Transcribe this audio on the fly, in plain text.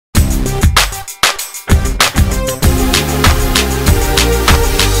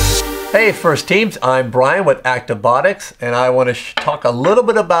Hey First Teams, I'm Brian with Actobotics, and I want to talk a little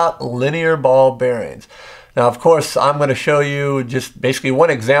bit about linear ball bearings. Now, of course, I'm going to show you just basically one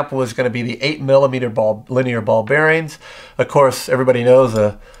example is going to be the 8mm linear ball bearings. Of course, everybody knows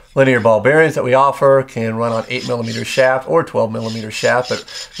the linear ball bearings that we offer can run on 8mm shaft or 12mm shaft,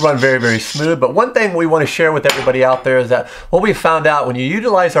 but run very, very smooth. But one thing we want to share with everybody out there is that what we found out when you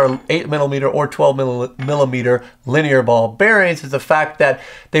utilize our 8mm or 12mm linear ball bearings is the fact that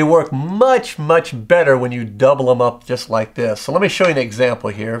they work much, much better when you double them up just like this. So let me show you an example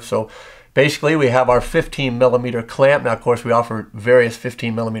here. So basically, we have our 15mm clamp. Now, of course, we offer various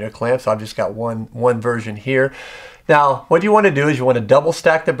 15mm clamps. So I've just got one version here. Now, what you want to do is you want to double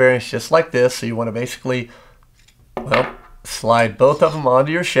stack the bearings just like this. So you want to basically, well, slide both of them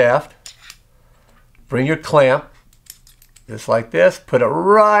onto your shaft. Bring your clamp just like this. Put it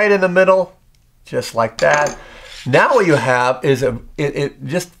right in the middle, just like that. Now what you have is,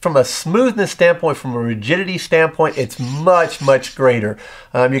 just from a smoothness standpoint, from a rigidity standpoint, it's much, much greater.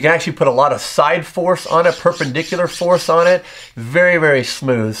 You can actually put a lot of side force on it, perpendicular force on it. Very, very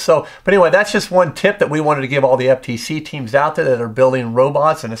smooth. So, but anyway, that's just one tip that we wanted to give all the FTC teams out there that are building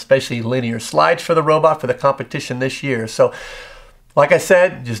robots, and especially linear slides for the robot for the competition this year. So, like I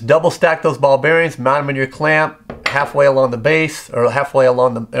said, just double stack those ball bearings, mount them in your clamp, halfway along the base, or halfway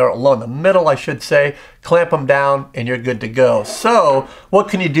along the middle, I should say. Clamp them down, and you're good to go. So, what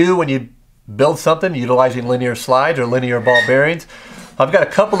can you do when you build something utilizing linear slides or linear ball bearings? I've got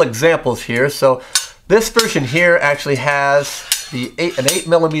a couple examples here. So, this version here actually has an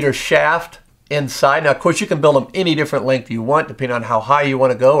 8mm shaft inside. Now, of course, you can build them any different length you want, depending on how high you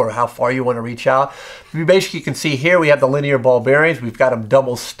want to go or how far you want to reach out. You basically can see here we have the linear ball bearings. We've got them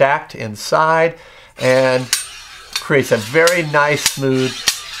double stacked inside, and creates a very nice, smooth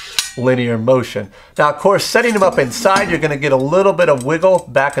linear motion. Now, of course, setting them up inside, you're going to get a little bit of wiggle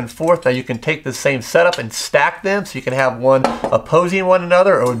back and forth. Now, you can take the same setup and stack them, so you can have one opposing one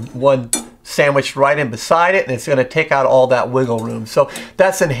another or one sandwiched right in beside it, and it's going to take out all that wiggle room. So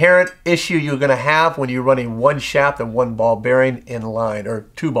that's an inherent issue you're going to have when you're running one shaft and one ball bearing in line, or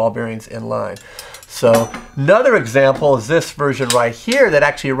two ball bearings in line. So another example is this version right here that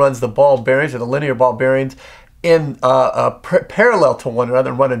actually runs the ball bearings or the linear ball bearings in parallel to one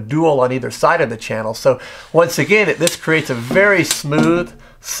another and run a dual on either side of the channel. So once again, this creates a very smooth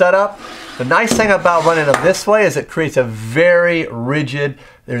setup. The nice thing about running them this way is it creates a very rigid,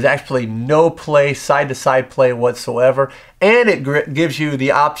 there's actually no play, side-to-side play whatsoever, and it gives you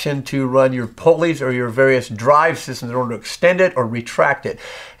the option to run your pulleys or your various drive systems in order to extend it or retract it.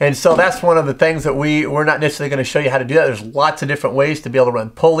 And so that's one of the things that we're not necessarily going to show you how to do that. There's lots of different ways to be able to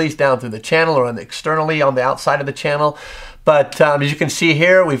run pulleys down through the channel or externally on the outside of the channel. But as you can see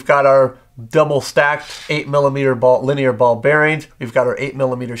here, we've got our double stacked 8mm linear ball bearings. We've got our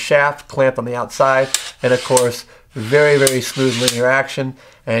 8mm shaft clamped on the outside, and of course, very, very smooth linear action.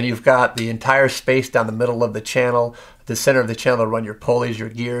 And you've got the entire space down the middle of the channel, the center of the channel to run your pulleys, your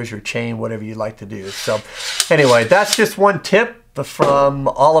gears, your chain, whatever you'd like to do. So anyway, that's just one tip from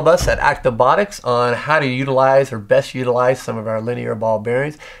all of us at Actobotics on how to utilize or best utilize some of our linear ball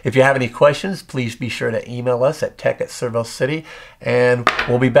bearings. If you have any questions, please be sure to email us at tech@ServoCity, and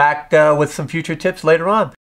we'll be back with some future tips later on.